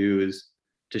what I do is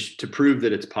to prove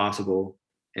that it's possible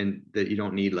and that you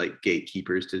don't need like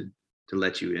gatekeepers to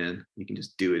let you in. You can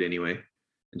just do it anyway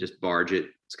and just barge it.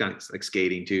 It's kind of like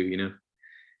skating too, you know?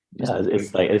 Yeah,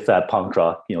 it's that punk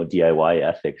rock, you know, DIY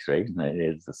ethics, right? And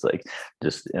it's like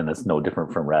and it's no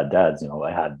different from Rad Dads. You know,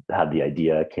 I had the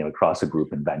idea, came across a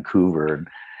group in Vancouver, and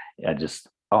I just,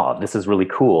 oh, this is really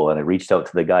cool. And I reached out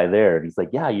to the guy there, and he's like,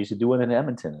 yeah, you should do it in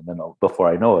Edmonton. And then before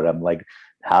I know it, I'm like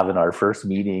having our first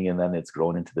meeting, and then it's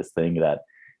grown into this thing that,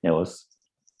 you know, was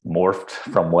morphed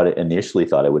from what it initially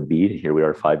thought it would be. Here we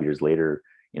are 5 years later,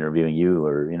 interviewing you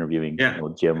or interviewing you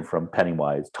know, Jim from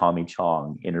Pennywise, Tommy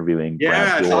Chong, interviewing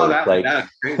Brad George. Like,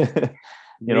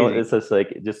 you know, it's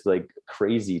just like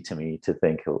crazy to me to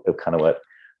think of kind of what,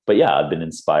 but yeah, I've been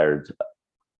inspired.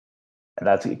 And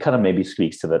that's, it kind of maybe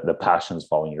speaks to the passions,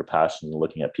 following your passions and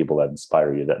looking at people that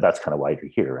inspire you. That's kind of why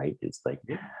you're here, right? It's like,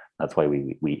 that's why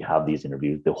we have these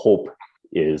interviews. The hope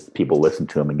is people listen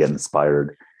to them and get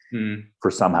inspired for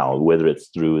somehow, whether it's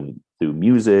through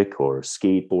music or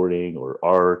skateboarding or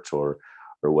art or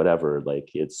whatever. Like,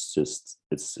 it's just,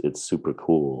 it's super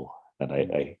cool. And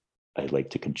I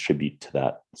like to contribute to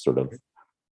that sort of,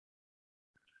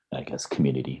 I guess,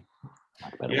 community.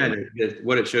 Yeah,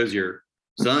 what it shows your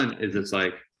son is it's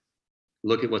like,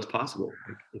 look at what's possible.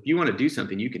 Like, if you want to do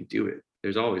something, you can do it.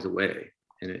 There's always a way.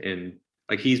 And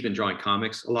like, he's been drawing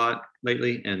comics a lot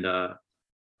lately, and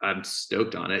I'm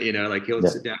stoked on it. You know, like he'll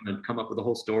sit down and come up with a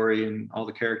whole story and all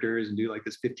the characters and do like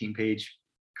this 15-page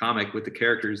comic with the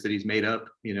characters that he's made up.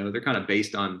 You know, they're kind of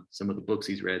based on some of the books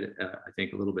he's read, I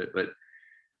think a little bit, but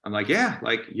I'm like, yeah,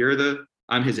 like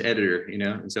I'm his editor, you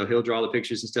know? And so he'll draw the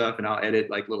pictures and stuff, and I'll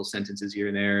edit like little sentences here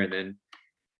and there. And then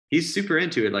he's super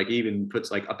into it. Like, he even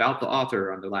puts like about the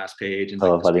author on the last page. And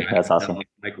like, that's awesome.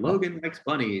 Like Logan likes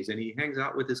bunnies and he hangs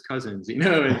out with his cousins, you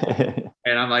know?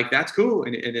 And I'm like, that's cool.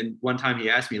 And then one time he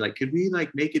asked me, like, could we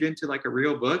like make it into like a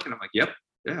real book? And I'm like, yep,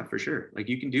 yeah, for sure. Like,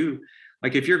 you can do,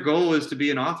 like, if your goal is to be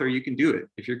an author, you can do it.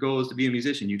 If your goal is to be a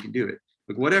musician, you can do it.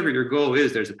 Like, whatever your goal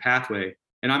is, there's a pathway.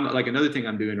 And I'm like, another thing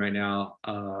I'm doing right now,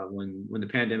 when the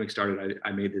pandemic started,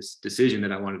 I made this decision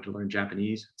that I wanted to learn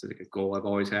Japanese. It's like a goal I've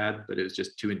always had, but it was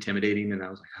just too intimidating. And I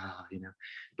was like, you know,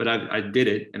 but I did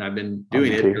it, and I've been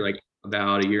doing it for like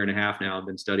about 1.5 years now. I've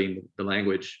been studying the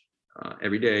language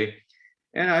every day,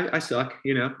 and I suck,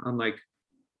 you know. I'm like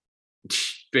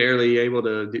barely able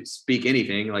to speak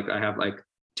anything. Like, I have like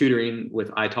tutoring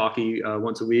with italki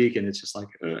once a week, and it's just like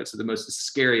it's the most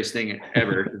scariest thing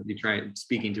ever to be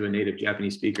speaking to a native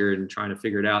Japanese speaker and trying to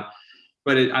figure it out.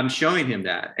 But I'm showing him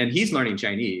that, and he's learning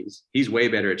Chinese. He's way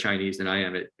better at Chinese than I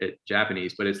am at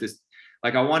Japanese. But it's this,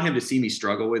 like, I want him to see me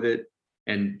struggle with it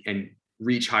and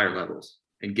reach higher levels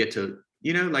and get to,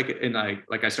 you know, like, and I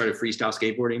started freestyle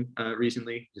skateboarding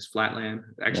recently, just flatland.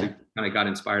 Actually, kind of got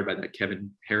inspired by that Kevin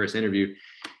Harris interview.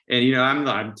 And, you know,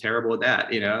 I'm terrible at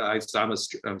that. You know, I'm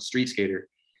a street skater.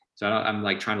 So I'm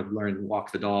like trying to learn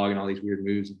walk the dog and all these weird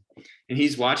moves. And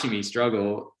he's watching me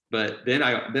struggle. But then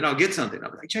I'll get something.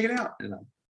 I'll be like, check it out. And I'll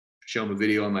show him a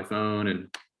video on my phone.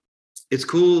 And it's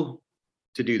cool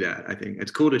to do that. I think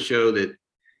it's cool to show that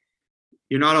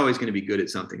you're not always going to be good at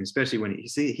something, especially when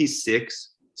he's 6.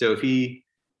 So if he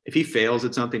fails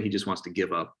at something, he just wants to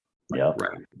give up right off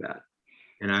the bat.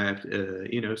 And I have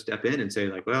to, step in and say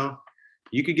like, well,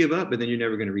 you could give up, but then you're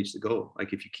never going to reach the goal.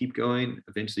 Like if you keep going,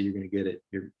 eventually you're going to get it.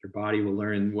 Your body will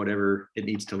learn whatever it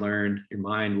needs to learn. Your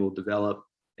mind will develop,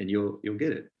 and you'll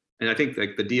get it. And I think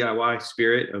like the DIY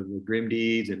spirit of the Grim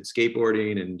Deeds and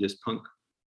skateboarding and just punk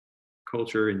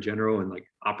culture in general, and like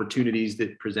opportunities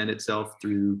that present itself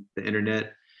through the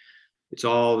internet, it's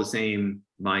all the same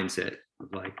mindset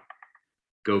of like,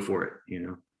 go for it.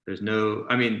 There's no,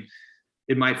 I mean,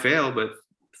 it might fail, but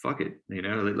fuck it,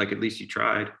 like at least you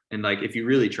tried. And like, if you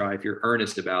really try, if you're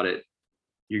earnest about it,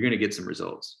 you're going to get some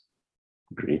results.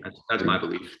 Agreed. That's my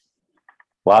belief.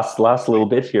 Last little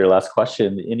bit here, last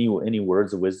question. Any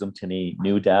words of wisdom to any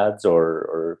new dads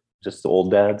or just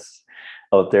old dads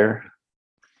out there?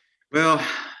 Well,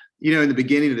 in the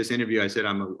beginning of this interview, I said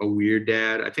I'm a weird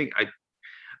dad. I think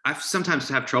I sometimes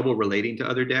have trouble relating to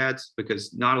other dads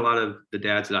because not a lot of the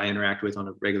dads that I interact with on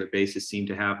a regular basis seem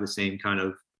to have the same kind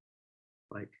of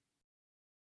like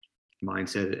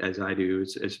mindset as I do,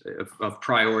 of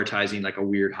prioritizing like a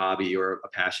weird hobby or a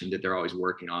passion that they're always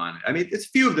working on. I mean, it's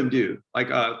few of them do. Like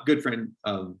a good friend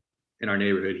in our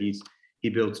neighborhood, he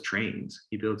builds trains.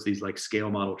 He builds these like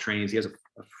scale model trains. He has a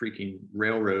freaking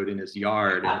railroad in his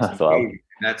yard. And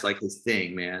that's like his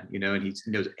thing, man. And he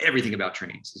knows everything about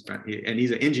trains. And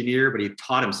he's an engineer, but he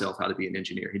taught himself how to be an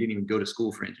engineer. He didn't even go to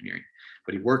school for engineering,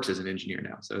 but he works as an engineer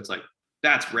now. So it's like,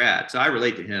 that's rad. So I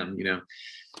relate to him,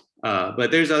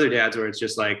 but there's other dads where it's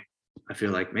just like, I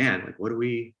feel like, man, like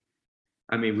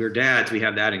we're dads, we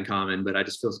have that in common, but I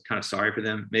just feel kind of sorry for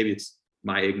them. Maybe it's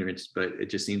my ignorance, but it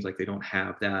just seems like they don't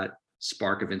have that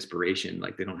spark of inspiration.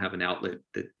 Like they don't have an outlet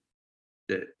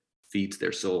that feeds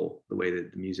their soul the way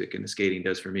that the music and the skating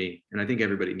does for me. And I think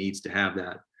everybody needs to have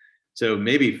that. So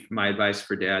maybe my advice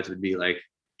for dads would be like,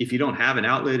 if you don't have an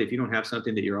outlet, if you don't have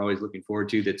something that you're always looking forward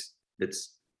to,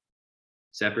 that's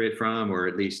separate from, or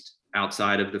at least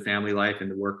outside of the family life and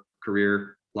the work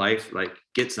career life, like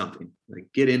get something, like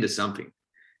get into something,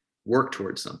 work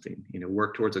towards something,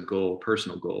 work towards a goal,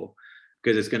 personal goal,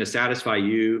 because it's going to satisfy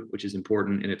you, which is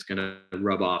important. And it's going to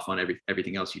rub off on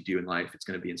everything else you do in life. It's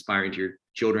going to be inspiring to your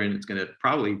children. It's going to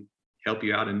probably help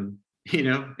you out in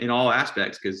all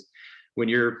aspects. Because when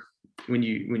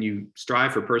you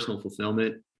strive for personal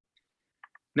fulfillment,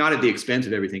 not at the expense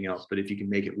of everything else, but if you can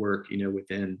make it work,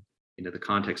 within, the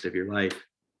context of your life,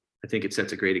 I think it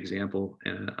sets a great example.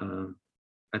 And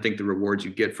I think the rewards you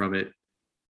get from it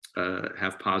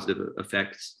have positive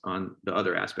effects on the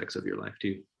other aspects of your life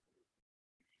too.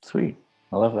 Sweet.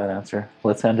 I love that answer.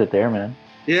 Let's end it there, man.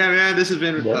 Yeah, man, this has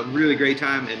been a really great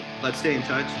time, and let's stay in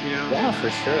touch, Yeah,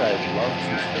 for sure. I'd love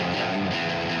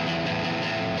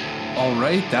to. All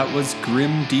right, that was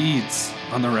Grim Deeds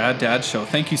on the Rad Dad Show.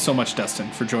 Thank you so much,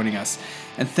 Dustin, for joining us.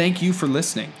 And thank you for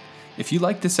listening. If you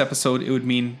liked this episode, it would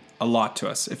mean a lot to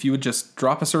us if you would just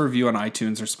drop us a review on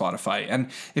iTunes or Spotify.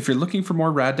 And if you're looking for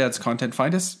more Rad Dads content,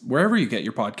 find us wherever you get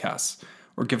your podcasts,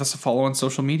 or give us a follow on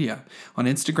social media. On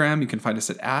Instagram, you can find us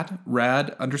at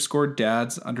rad_dads_show,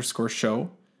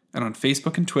 and on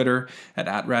Facebook and Twitter at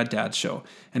 @raddadshow.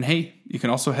 And hey, you can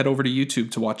also head over to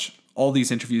YouTube to watch all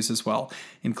these interviews as well,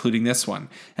 including this one.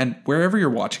 And wherever you're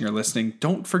watching or listening,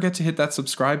 don't forget to hit that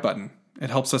subscribe button. It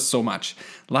helps us so much.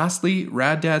 Lastly,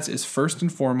 Rad Dads is first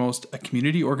and foremost a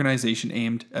community organization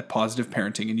aimed at positive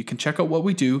parenting, and you can check out what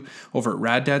we do over at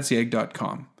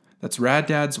raddadsyeg.com. That's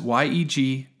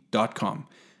raddadsyeg.com.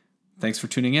 Thanks for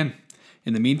tuning in.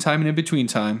 In the meantime and in between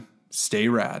time, stay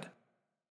rad.